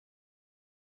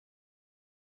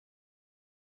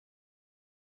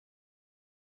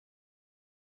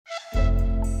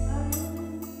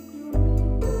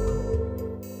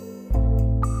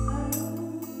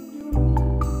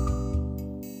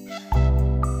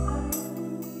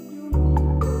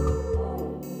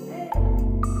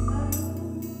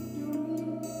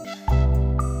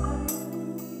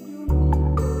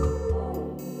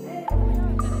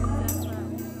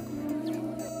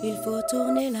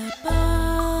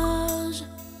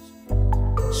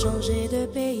changer de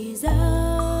paysage,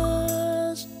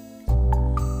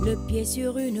 le pied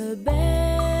sur une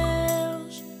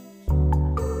berge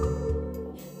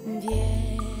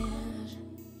vierge.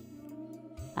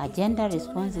 A gender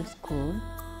responsive school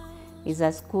is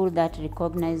a school that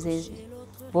recognizes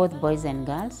both boys and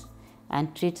girls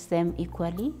and treats them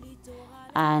equally,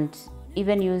 and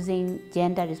even using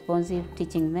gender responsive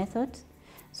teaching methods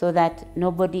so that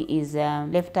nobody is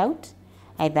left out,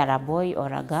 either a boy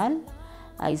or a girl,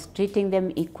 is treating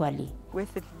them equally.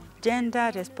 With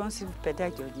gender responsive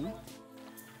pedagogy,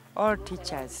 all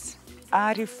teachers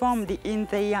are reformed in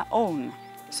their own,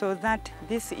 so that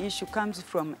this issue comes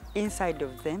from inside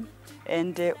of them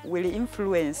and will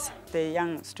influence the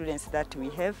young students that we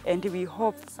have, and we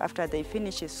hope after they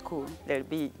finish school they'll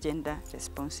be gender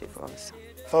responsive also.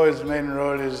 FAWE's main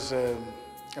role is a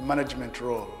management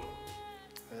role.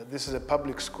 This is a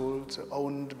public school, it's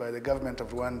owned by the government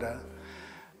of Rwanda.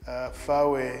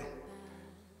 FAWE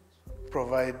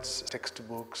provides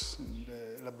textbooks, and,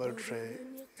 laboratory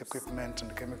equipment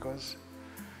and chemicals,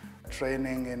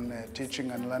 training in teaching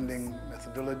and learning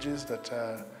methodologies that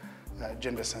are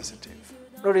gender sensitive.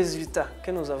 Les résultats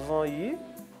que nous avons eus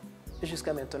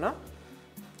jusqu'à maintenant,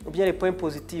 ou bien les points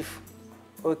positifs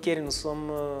auxquels nous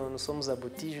sommes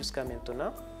aboutis jusqu'à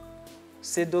maintenant,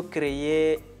 c'est de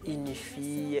créer une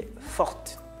fille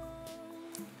forte.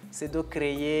 C'est de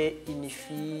créer une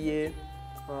fille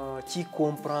qui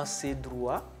comprend ses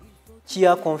droits, qui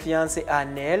a confiance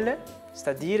en elle,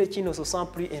 c'est-à-dire qui ne se sent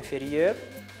plus inférieure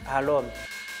à l'homme.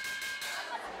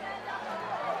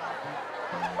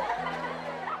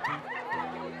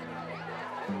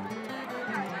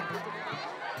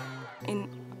 In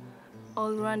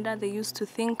all Rwanda, they used to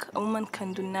think a woman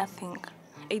can do nothing.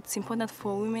 It's important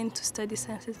for women to study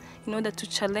sciences in order to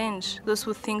challenge those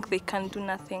who think they can do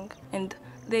nothing. And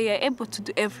they are able to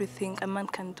do everything a man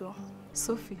can do.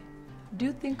 Sophie, do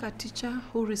you think a teacher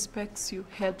who respects you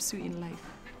helps you in life?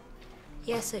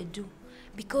 Yes, I do.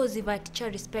 Because if a teacher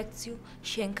respects you,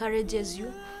 she encourages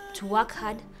you to work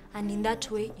hard, and in that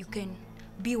way you can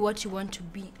be what you want to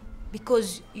be,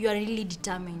 because you are really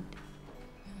determined.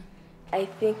 I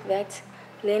think that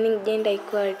learning gender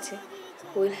equality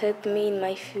will help me in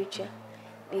my future,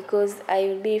 because I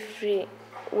will be free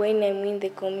when I'm in the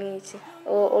community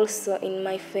or also in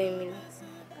my family.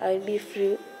 I will be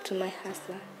free to my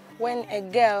husband. When a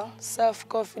girl,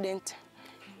 self-confident,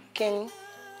 can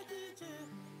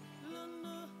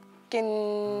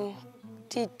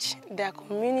teach their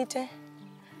community,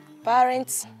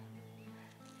 parents,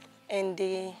 and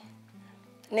the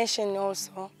nation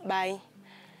also by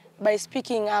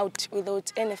speaking out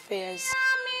without any fears.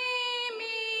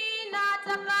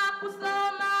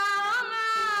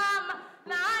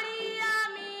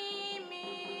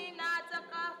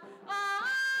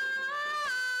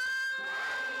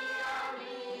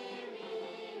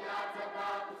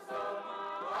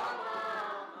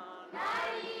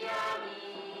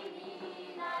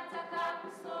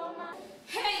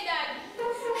 Hey Dad!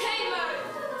 Hey Mom!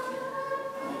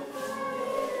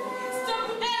 Stop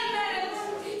marriage!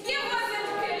 Give us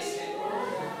education!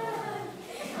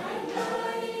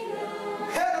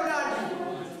 Hello Daddy!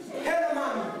 Hello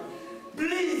Mommy!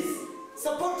 Please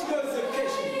support girls'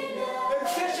 education.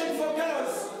 Education for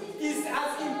girls is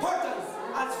as important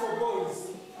as for boys.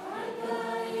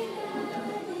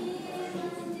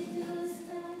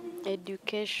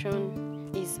 Education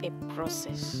is a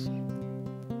process.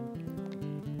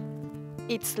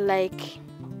 It's like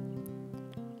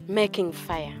making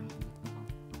fire.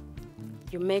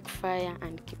 You make fire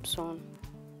and keeps on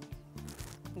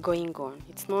going on.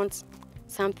 It's not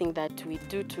something that we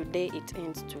do today, it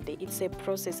ends today. It's a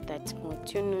process that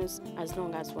continues as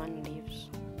long as one lives.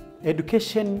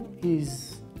 Education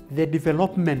is the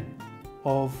development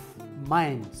of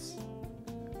minds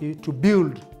to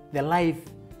build the life,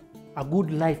 a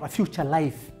good life, a future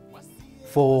life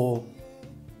for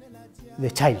the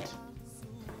child.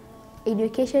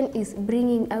 Education is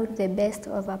bringing out the best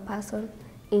of a person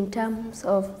in terms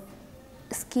of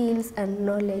skills and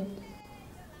knowledge.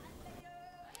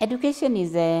 Education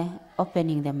is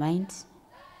opening the mind,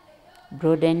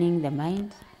 broadening the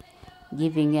mind,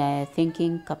 giving a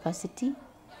thinking capacity,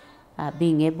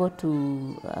 being able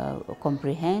to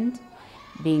comprehend,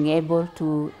 being able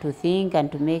to think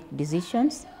and to make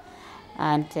decisions.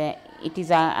 And it is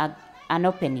an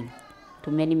opening to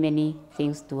many, many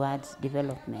things towards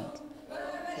development.